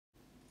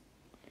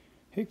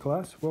Hey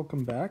class,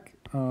 welcome back.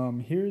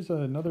 Here's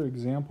another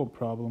example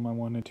problem I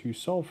wanted to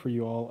solve for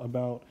you all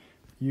about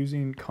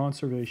using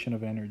conservation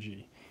of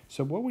energy.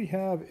 So what we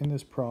have in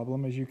this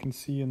problem, as you can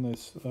see in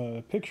this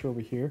picture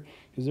over here,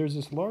 is there's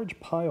this large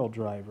pile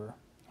driver.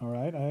 All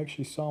right, I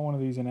actually saw one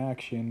of these in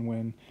action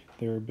when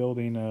they were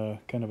building a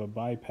kind of a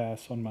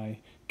bypass on my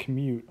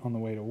commute on the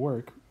way to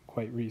work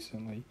quite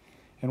recently.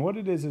 And what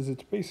it is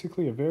it's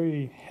basically a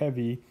very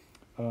heavy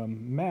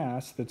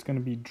mass that's going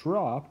to be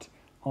dropped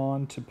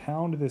on to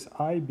pound this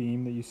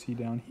I-beam that you see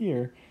down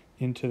here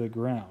into the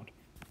ground.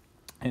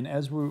 And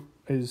as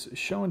is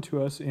shown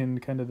to us in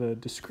kind of the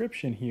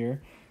description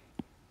here,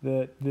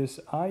 that this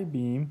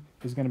I-beam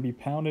is going to be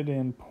pounded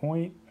in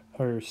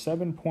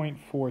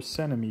 7.4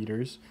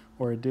 centimeters,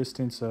 or a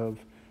distance of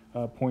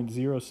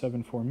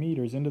 0.074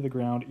 meters into the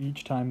ground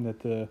each time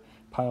that the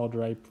pile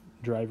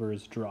driver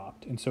is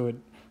dropped. And so it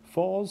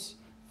falls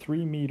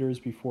 3 meters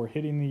before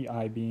hitting the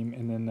I-beam,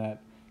 and then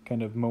that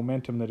kind of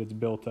momentum that it's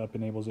built up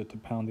enables it to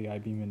pound the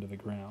I-beam into the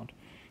ground.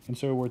 And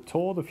so we're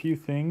told a few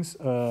things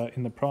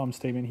in the problem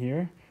statement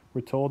here.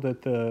 We're told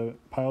that the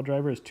pile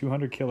driver is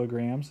 200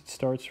 kilograms. It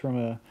starts from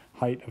a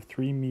height of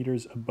 3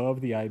 meters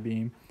above the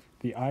I-beam.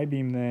 The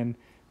I-beam then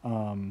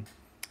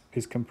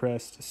is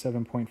compressed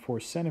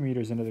 7.4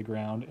 centimeters into the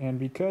ground. And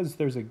because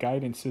there's a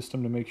guidance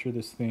system to make sure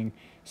this thing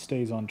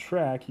stays on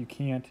track, you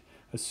can't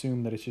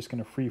assume that it's just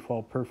going to free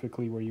fall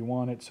perfectly where you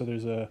want it. So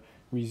there's a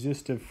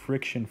resistive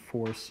friction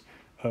force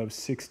of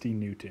 60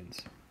 newtons.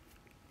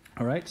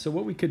 All right, so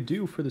what we could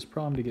do for this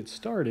problem to get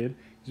started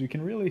is we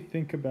can really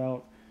think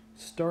about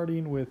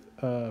starting with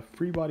a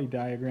free body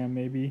diagram,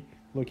 maybe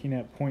looking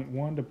at point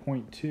 1 to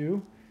point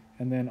 2,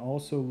 and then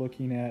also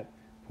looking at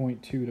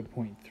point 2 to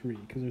point 3,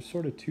 because there's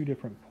sort of two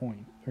different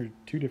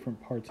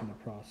parts in the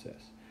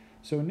process.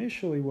 So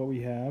initially what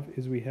we have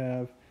is we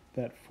have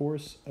that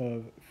force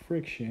of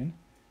friction,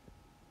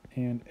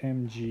 and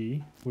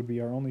mg would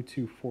be our only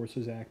two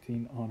forces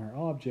acting on our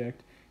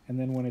object. And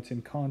then when it's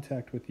in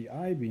contact with the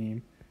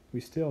I-beam, we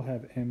still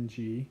have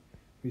mg,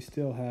 we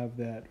still have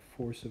that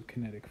force of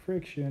kinetic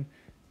friction,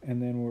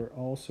 and then we're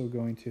also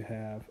going to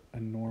have a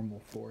normal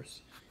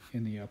force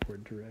in the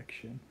upward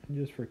direction. And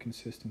just for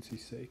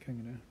consistency's sake,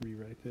 I'm going to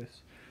rewrite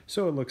this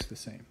so it looks the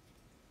same.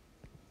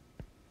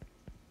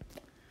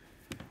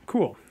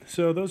 Cool,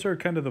 so those are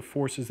kind of the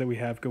forces that we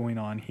have going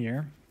on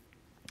here.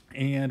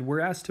 And we're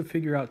asked to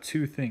figure out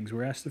two things.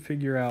 We're asked to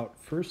figure out,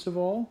 first of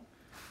all,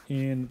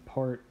 in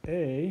part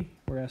A,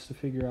 we're asked to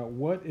figure out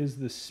what is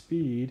the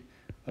speed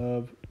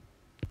of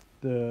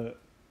the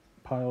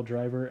pile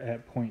driver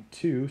at point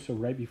 2, so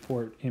right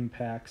before it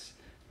impacts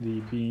the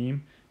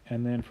beam.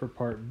 And then for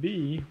part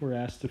B, we're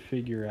asked to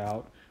figure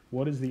out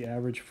what is the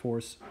average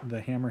force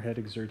the hammerhead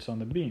exerts on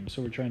the beam.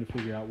 So we're trying to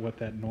figure out what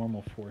that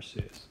normal force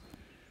is.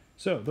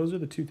 So those are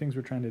the two things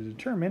we're trying to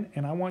determine,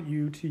 and I want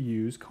you to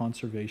use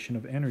conservation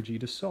of energy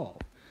to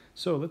solve.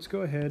 So let's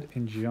go ahead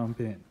and jump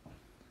in.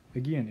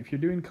 Again, if you're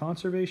doing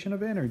conservation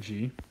of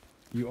energy,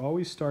 you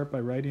always start by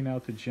writing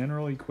out the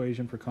general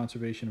equation for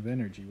conservation of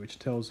energy, which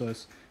tells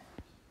us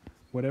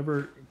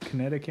whatever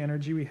kinetic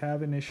energy we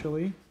have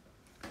initially,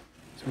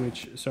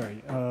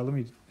 let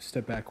me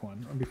step back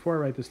one. Before I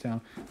write this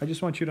down, I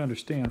just want you to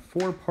understand,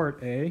 for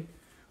part A,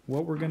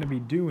 what we're going to be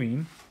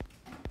doing,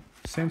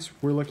 since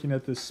we're looking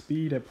at the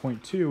speed at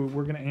point 2,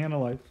 we're going to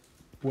analyze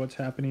what's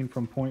happening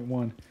from point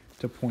 1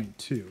 to point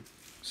 2.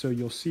 So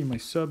you'll see my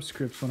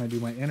subscripts when I do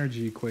my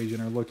energy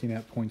equation are looking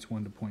at points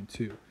 1 to point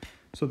 2.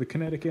 So the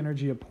kinetic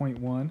energy at point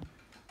 1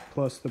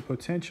 plus the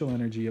potential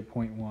energy at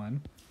point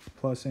 1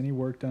 plus any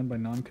work done by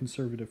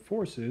non-conservative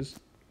forces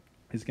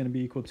is going to be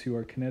equal to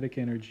our kinetic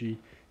energy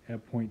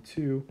at point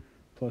 2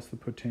 plus the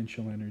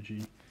potential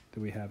energy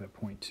that we have at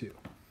point 2.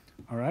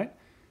 All right,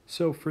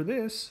 so for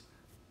this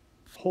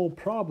whole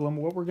problem,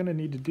 what we're going to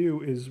need to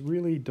do is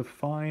really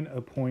define a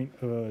point,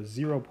 a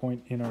 0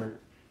 point in our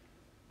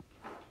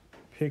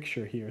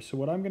picture here. So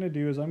what I'm going to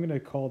do is I'm going to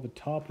call the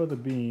top of the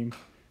beam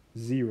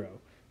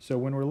 0. So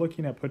when we're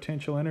looking at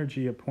potential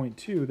energy at point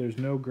 2, there's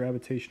no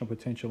gravitational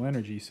potential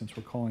energy since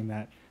we're calling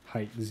that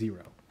height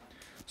 0.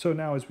 So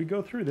now as we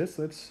go through this,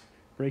 let's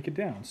break it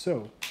down.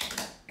 So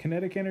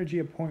kinetic energy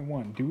at point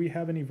 1, do we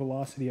have any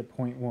velocity at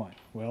point 1?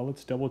 Well,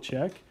 let's double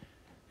check.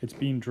 It's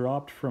being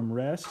dropped from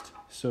rest,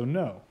 so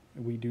no,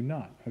 we do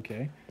not,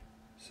 okay?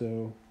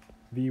 So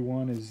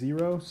V1 is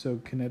 0, so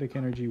kinetic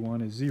energy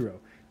 1 is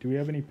 0. Do we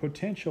have any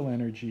potential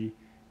energy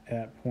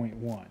at point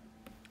 1?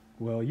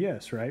 Well,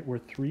 yes, right? We're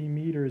 3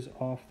 meters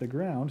off the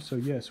ground, so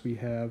yes, we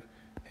have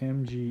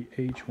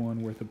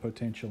mgh1 worth of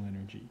potential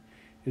energy.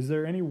 Is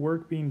there any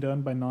work being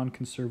done by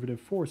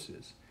non-conservative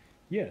forces?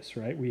 Yes,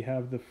 right? We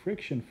have the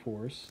friction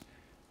force,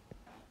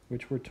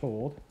 which we're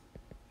told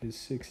is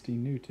 60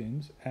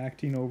 newtons,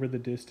 acting over the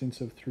distance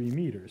of 3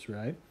 meters,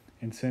 right?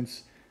 And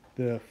since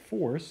the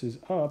force is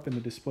up and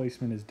the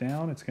displacement is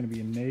down, it's going to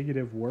be a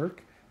negative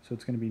work, so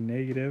it's going to be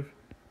negative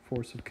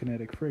force of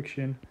kinetic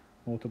friction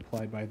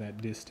multiplied by that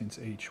distance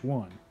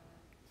h1.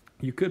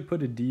 You could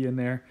put a d in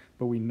there,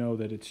 but we know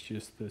that it's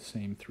just the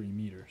same 3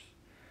 meters.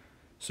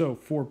 So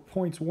for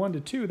points 1 to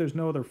 2, there's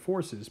no other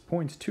forces.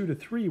 Points 2 to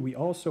 3, we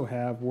also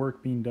have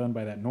work being done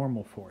by that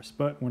normal force,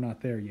 but we're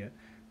not there yet.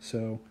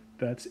 So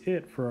that's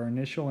it for our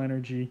initial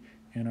energy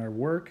and our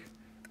work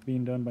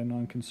being done by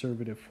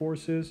non-conservative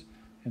forces.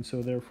 And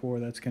so therefore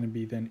that's going to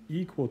be then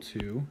equal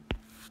to,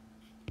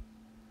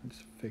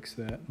 let's fix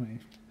that, my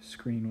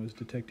screen was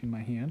detecting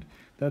my hand.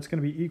 That's going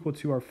to be equal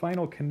to our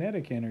final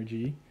kinetic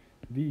energy,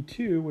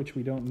 V2, which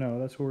we don't know,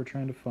 that's what we're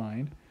trying to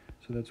find.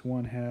 So that's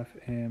 1/2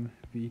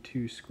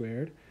 mv2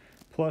 squared.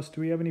 Plus,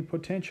 do we have any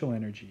potential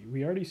energy?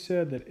 We already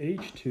said that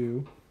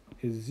H2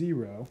 is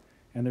 0,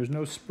 and there's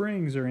no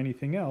springs or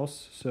anything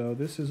else, so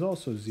this is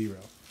also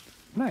 0.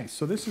 Nice,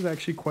 so this is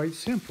actually quite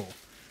simple,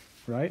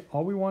 right?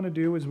 All we want to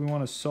do is we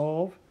want to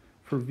solve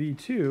for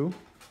V2.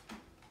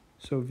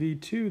 So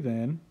V2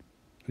 then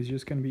is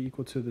just going to be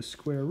equal to the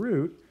square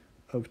root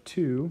of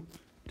 2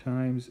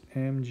 times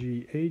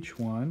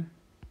mgh1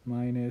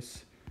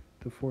 minus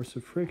the force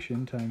of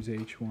friction times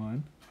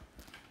h1,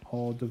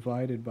 all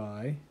divided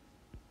by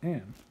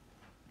m.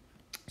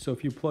 So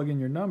if you plug in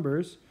your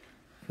numbers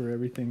for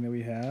everything that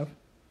we have,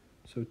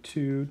 so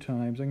 2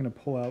 times, I'm going to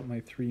pull out my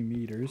 3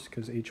 meters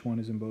because h1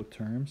 is in both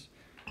terms,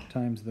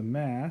 times the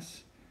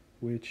mass,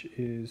 which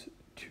is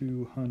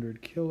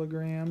 200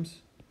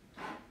 kilograms,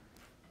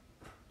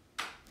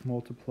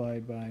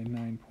 multiplied by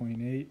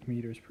 9.8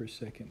 meters per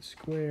second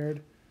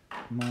squared,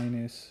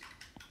 minus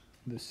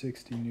the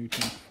 60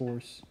 Newton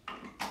force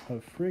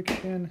of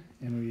friction,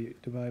 and we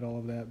divide all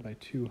of that by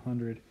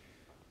 200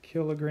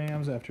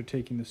 kilograms. After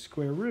taking the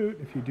square root,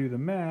 if you do the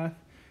math,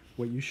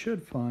 what you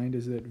should find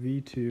is that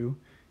V2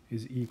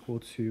 is equal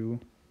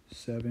to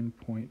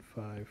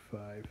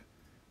 7.55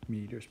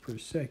 meters per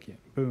second.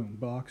 Boom,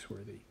 box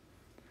worthy.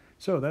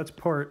 So that's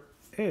part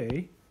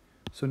A.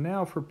 So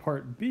now for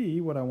part B,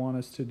 what I want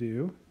us to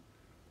do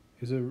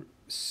is a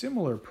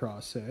similar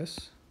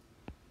process,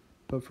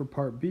 but for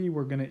part B,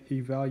 we're going to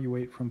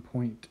evaluate from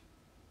point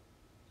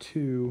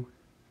 2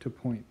 to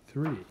point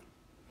 3.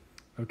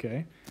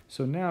 Okay,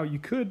 so now you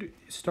could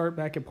start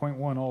back at point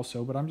 1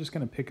 also, but I'm just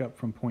going to pick up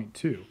from point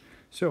 2.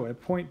 So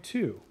at point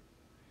 2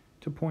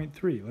 to point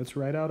 3, let's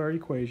write out our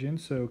equation.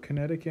 So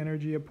kinetic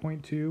energy at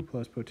point 2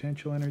 plus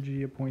potential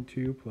energy at point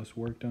 2 plus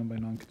work done by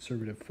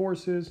non-conservative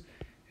forces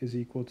is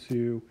equal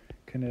to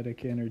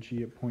kinetic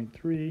energy at point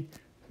 3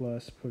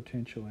 plus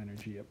potential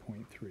energy at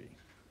point 3.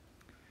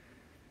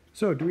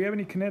 So do we have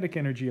any kinetic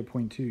energy at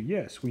point 2?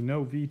 Yes, we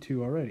know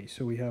V2 already,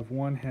 so we have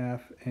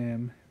 1/2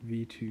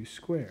 mv2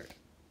 squared.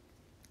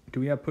 Do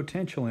we have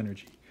potential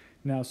energy?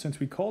 Now, since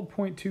we called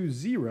point 2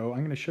 0, I'm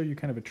going to show you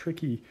kind of a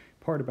tricky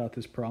part about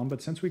this problem,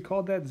 but since we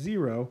called that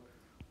 0,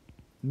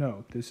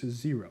 no, this is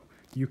 0.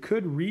 You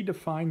could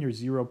redefine your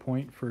 0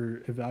 point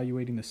for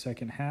evaluating the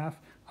second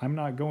half. I'm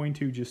not going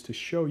to, just to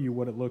show you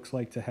what it looks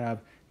like to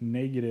have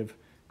negative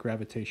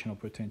gravitational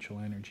potential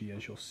energy,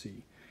 as you'll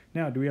see.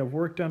 Now, do we have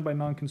work done by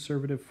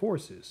non-conservative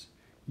forces?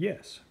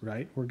 Yes,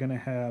 right? We're going to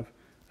have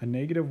a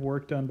negative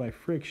work done by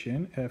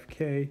friction,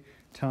 Fk,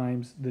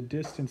 times the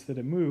distance that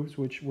it moves,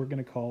 which we're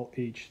going to call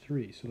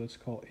h3. So let's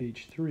call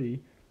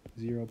h3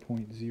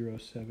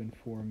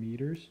 0.074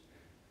 meters,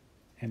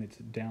 and it's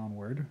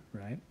downward,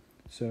 right?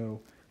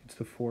 So it's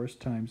the force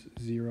times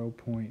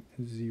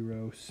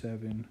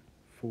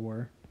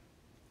 0.074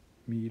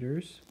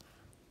 meters.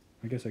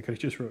 I guess I could have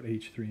just wrote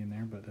h3 in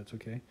there, but that's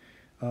okay.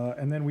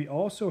 And then we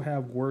also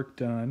have work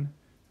done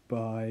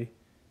by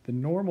the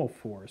normal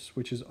force,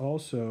 which is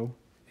also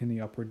in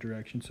the upward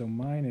direction, so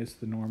minus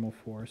the normal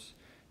force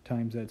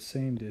times that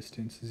same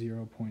distance,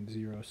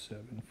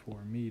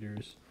 0.074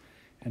 meters.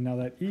 And now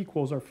that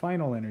equals our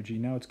final energy.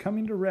 Now it's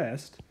coming to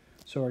rest,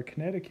 so our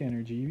kinetic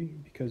energy,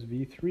 because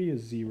V3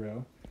 is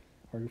 0,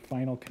 our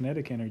final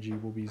kinetic energy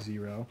will be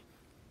 0.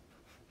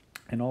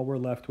 And all we're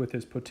left with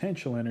is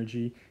potential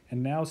energy.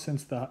 And now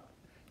since the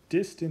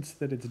distance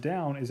that it's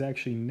down is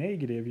actually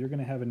negative, you're going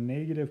to have a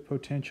negative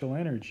potential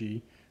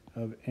energy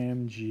of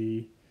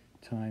mg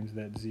times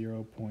that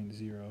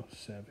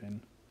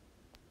 0.07,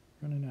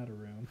 running out of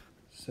room,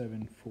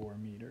 74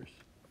 meters.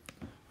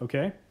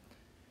 Okay?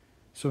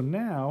 So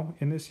now,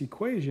 in this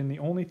equation, the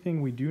only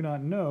thing we do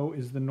not know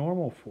is the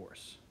normal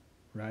force,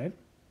 right?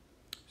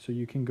 So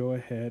you can go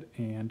ahead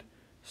and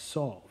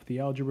solve. The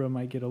algebra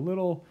might get a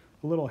little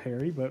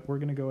hairy, but we're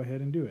going to go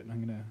ahead and do it.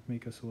 I'm going to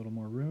make us a little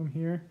more room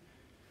here.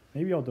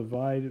 Maybe I'll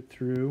divide it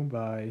through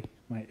by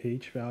my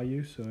h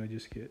value, so I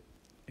just get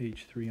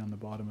h3 on the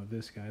bottom of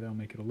this guy. That'll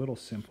make it a little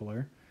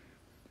simpler.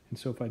 And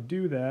so if I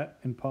do that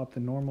and pop the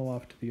normal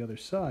off to the other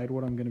side,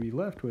 what I'm going to be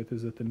left with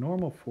is that the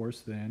normal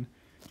force then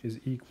is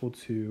equal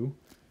to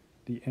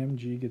the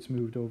mg gets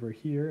moved over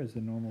here as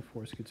the normal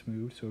force gets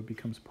moved, so it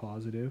becomes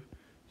positive.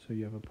 So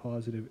you have a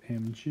positive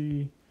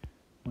mg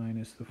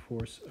minus the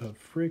force of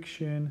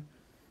friction,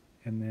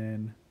 and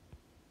then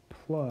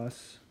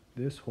plus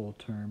this whole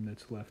term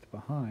that's left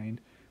behind,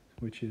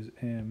 which is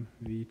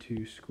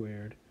mv2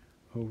 squared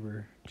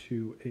over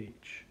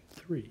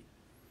 2h3.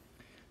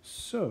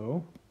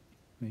 So,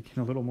 making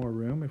a little more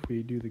room, if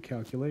we do the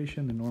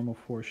calculation, the normal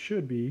force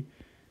should be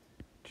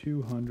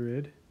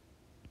 200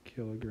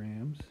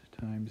 kilograms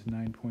times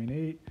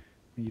 9.8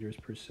 meters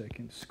per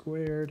second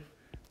squared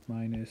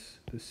minus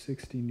the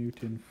 60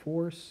 Newton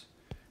force,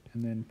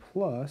 and then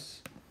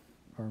plus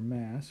our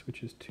mass,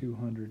 which is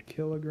 200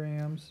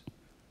 kilograms,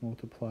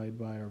 multiplied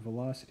by our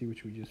velocity,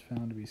 which we just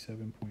found to be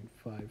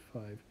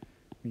 7.55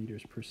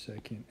 meters per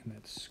second, and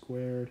that's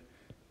squared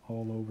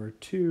all over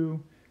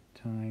 2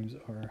 times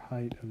our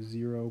height of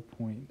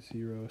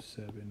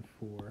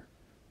 0.074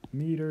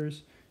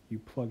 meters. You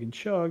plug and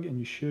chug, and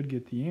you should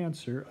get the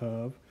answer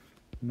of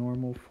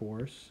normal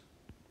force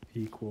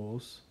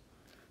equals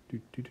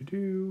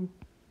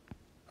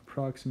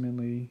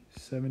approximately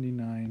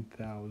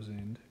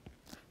 79,000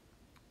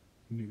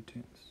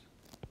 newtons.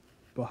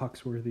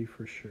 Boxworthy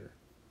for sure.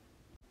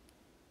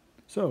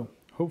 So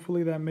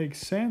hopefully that makes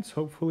sense.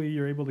 Hopefully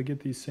you're able to get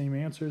these same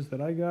answers that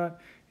I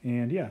got.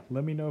 And yeah,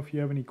 let me know if you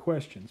have any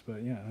questions.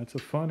 But yeah, that's a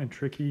fun and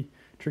tricky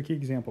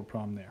example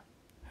problem there.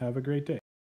 Have a great day.